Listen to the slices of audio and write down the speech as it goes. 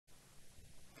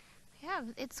Yeah,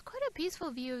 it's quite a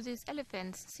peaceful view of these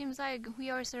elephants. Seems like we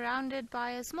are surrounded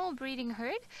by a small breeding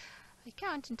herd. I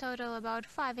count in total about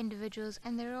 5 individuals,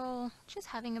 and they're all just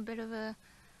having a bit of a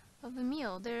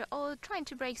meal. They're all trying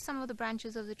to break some of the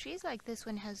branches of the trees, like this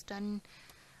one has done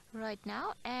right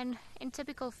now, and in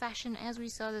typical fashion, as we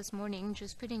saw this morning,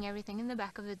 just putting everything in the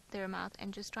back of their mouth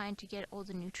and just trying to get all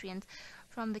the nutrients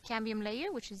from the cambium layer,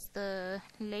 which is the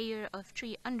layer of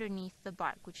tree underneath the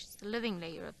bark, which is the living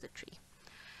layer of the tree.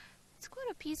 It's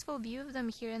quite a peaceful view of them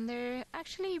here, and they're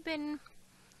actually been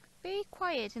very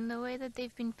quiet in the way that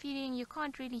they've been feeding. You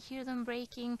can't really hear them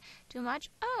breaking too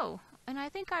much. Oh, and I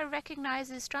think I recognize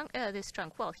this trunk.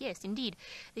 Well, yes, indeed,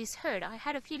 this herd. I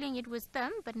had a feeling it was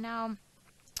them, but now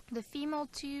the female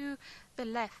to the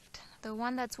left, the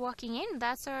one that's walking in,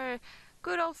 that's our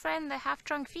good old friend, the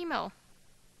half-trunk female.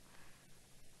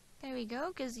 There we go,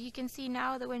 because you can see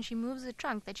now that when she moves the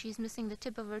trunk that she's missing the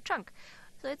tip of her trunk.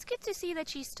 So it's good to see that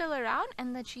she's still around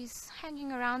and that she's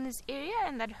hanging around this area,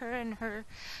 and that her and her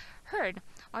herd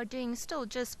are doing still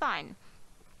just fine.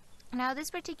 Now this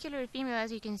particular female,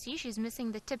 as you can see, she's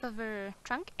missing the tip of her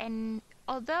trunk, and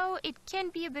although it can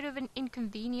be a bit of an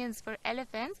inconvenience for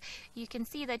elephants, you can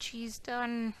see that she's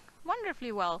done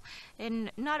wonderfully well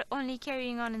in not only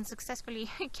carrying on and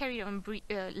successfully carry on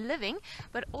living,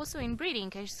 but also in breeding,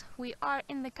 because we are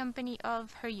in the company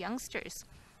of her youngsters.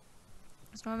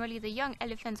 So normally the young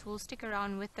elephants will stick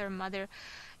around with their mother,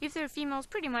 if they're females,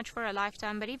 pretty much for a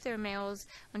lifetime, but if they're males,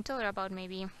 until they're about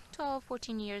maybe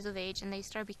 12-14 years of age, and they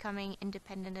start becoming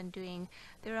independent and doing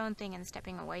their own thing and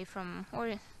stepping away from,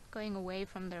 or going away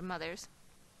from their mothers.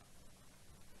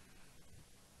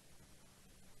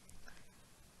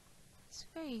 It's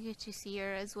very good to see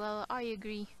her as well, I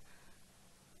agree.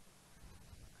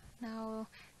 Now,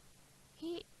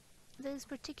 this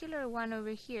particular one over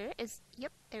here is,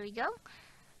 yep, there we go.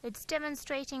 It's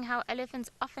demonstrating how elephants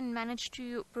often manage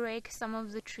to break some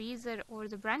of the trees or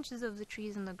the branches of the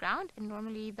trees in the ground, and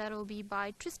normally that'll be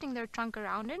by twisting their trunk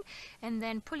around it and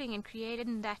then pulling and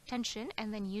creating that tension,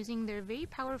 and then using their very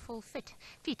powerful feet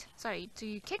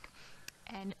to kick,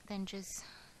 and then just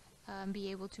be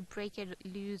able to break it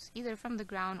loose either from the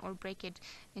ground or break it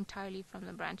entirely from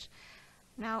the branch.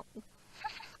 Now,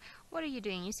 what are you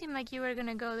doing? You seem like you were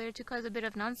gonna go there to cause a bit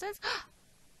of nonsense.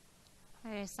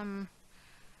 There's some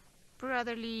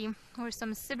brotherly or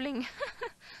some sibling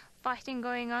fighting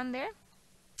going on there.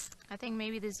 I think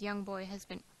maybe this young boy has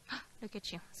been look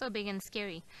at you, so big and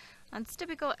scary. That's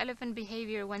typical elephant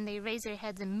behavior when they raise their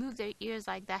heads and move their ears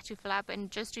like that to flap, and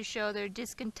just to show their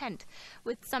discontent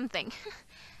with something.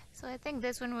 So I think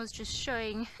this one was just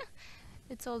showing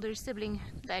its older sibling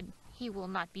that he will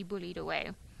not be bullied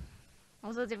away.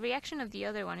 Although the reaction of the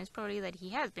other one is probably that he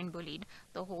has been bullied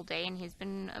the whole day and he's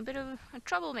been a bit of a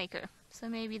troublemaker. So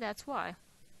maybe that's why.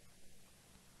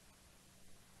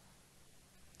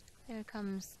 There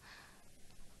comes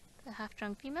the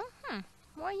half-drunk female.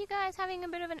 Why are you guys having a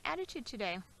bit of an attitude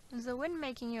today? Is the wind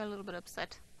making you a little bit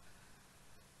upset?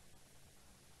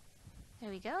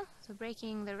 There we go. So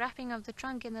breaking the wrapping of the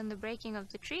trunk and then the breaking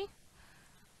of the tree.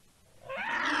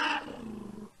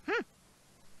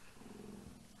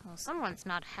 Well, someone's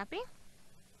not happy.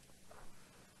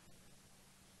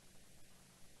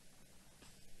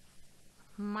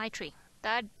 My tree.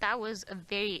 That was a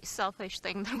very selfish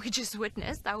thing that we just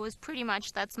witnessed. That was pretty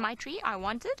much, that's my tree. I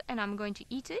want it and I'm going to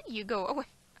eat it. You go away.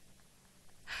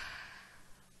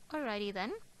 Alrighty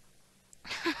then.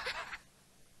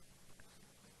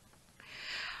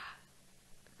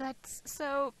 That's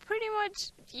so pretty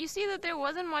much, you see that there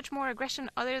wasn't much more aggression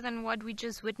other than what we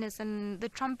just witnessed, and the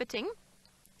trumpeting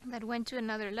that went to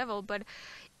another level. But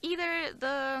either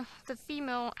the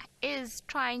female is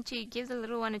trying to give the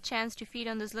little one a chance to feed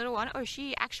on this little one, or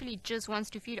she actually just wants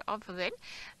to feed off of it.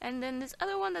 And then this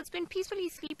other one that's been peacefully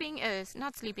sleeping,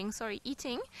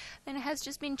 eating, then has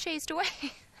just been chased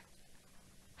away.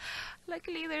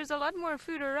 Luckily there's a lot more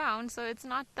food around, so it's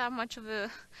not that much of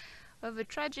a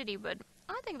tragedy, but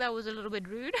I think that was a little bit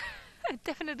rude. I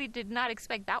definitely did not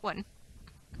expect that one.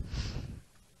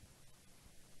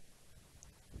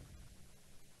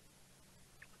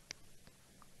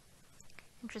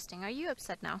 Interesting. Are you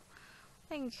upset now? I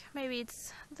think maybe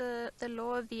it's the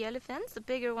law of the elephants. The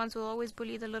bigger ones will always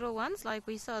bully the little ones, like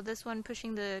we saw this one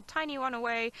pushing the tiny one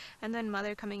away, and then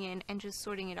mother coming in and just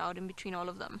sorting it out in between all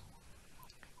of them.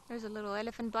 There's a little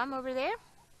elephant bum over there.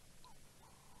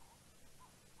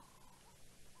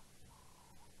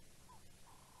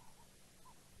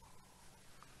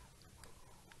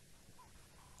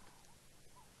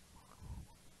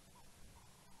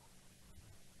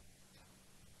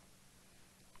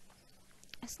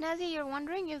 Snazzy, you're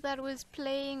wondering if that was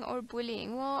playing or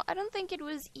bullying. Well, I don't think it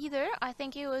was either. I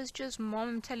think it was just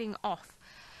mom telling off.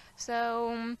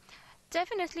 So,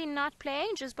 definitely not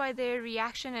playing, just by their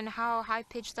reaction and how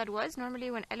high-pitched that was.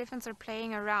 Normally when elephants are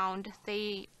playing around,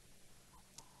 they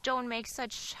don't make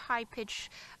such high-pitched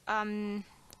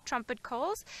trumpet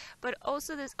calls. But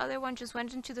also this other one just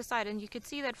went into the side, and you could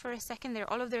see that for a second there,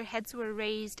 all of their heads were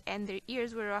raised and their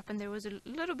ears were up, and there was a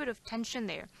little bit of tension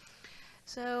there.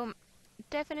 So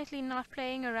definitely not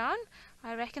playing around.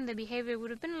 I reckon the behavior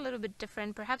would have been a little bit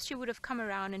different. Perhaps she would have come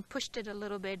around and pushed it a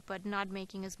little bit, but not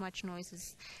making as much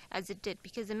noise as it did.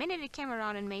 Because the minute it came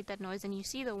around and made that noise, and you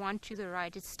see the one to the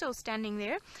right, it's still standing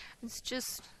there. It's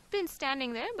just been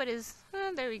standing there, but is,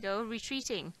 there we go,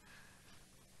 retreating.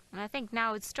 And I think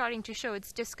now it's starting to show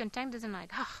its discontent, isn't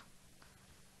like,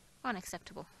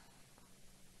 unacceptable.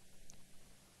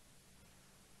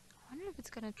 I wonder if it's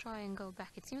gonna try and go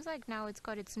back. It seems like now it's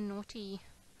got its naughty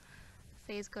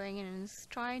phase going in, and it's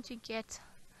trying to get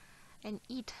and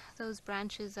eat those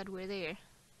branches that were there.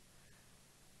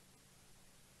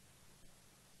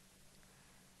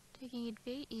 Taking it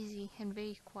very easy and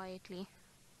very quietly.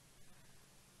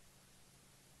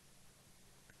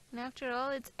 And after all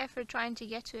its effort trying to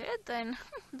get to it, then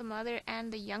the mother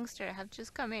and the youngster have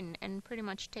just come in and pretty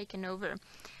much taken over.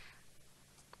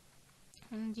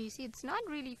 And you see it's not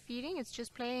really feeding, it's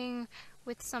just playing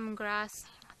with some grass.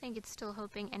 I think it's still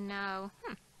hoping, and now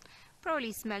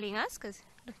probably smelling us, because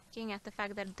looking at the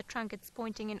fact that the trunk is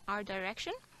pointing in our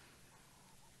direction,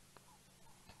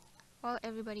 while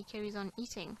everybody carries on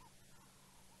eating.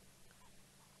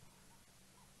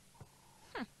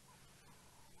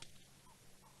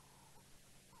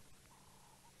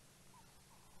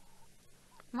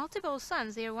 Multiple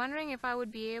sons. They're wondering if I would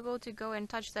be able to go and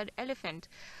touch that elephant.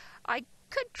 I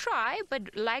could try,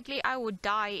 but likely I would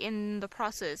die in the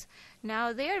process.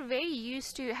 Now, they are very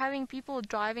used to having people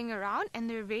driving around, and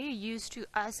they're very used to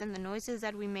us and the noises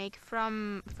that we make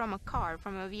from a car,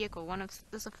 from a vehicle, one of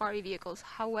the safari vehicles.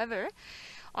 However,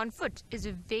 on foot is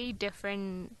a very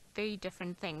different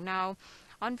thing. Now,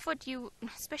 on foot,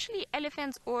 especially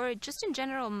elephants, or just in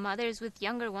general mothers with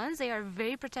younger ones, they are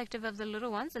very protective of the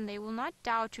little ones, and they will not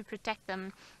doubt to protect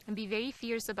them and be very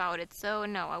fierce about it. So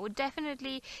no, I would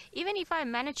definitely, even if I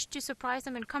managed to surprise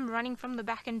them and come running from the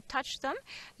back and touch them,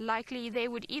 likely they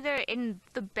would either, in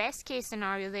the best case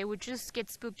scenario, they would just get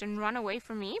spooked and run away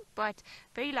from me, but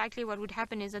very likely what would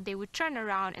happen is that they would turn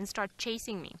around and start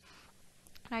chasing me.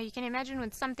 Now you can imagine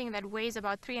when something that weighs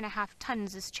about 3.5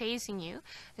 tons is chasing you,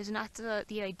 is not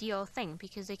the ideal thing,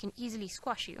 because they can easily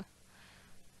squash you.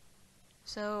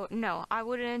 So no, I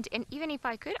wouldn't, and even if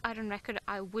I could, I don't reckon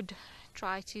I would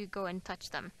try to go and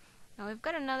touch them. Now we've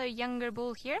got another younger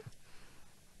bull here.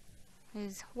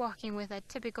 He's walking with a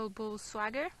typical bull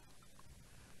swagger.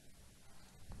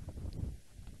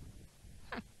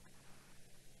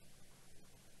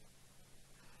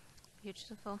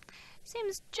 Beautiful.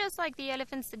 Seems just like the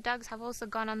elephants, the dogs have also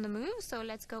gone on the move, so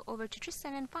let's go over to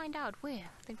Tristan and find out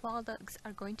where the wild dogs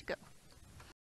are going to go.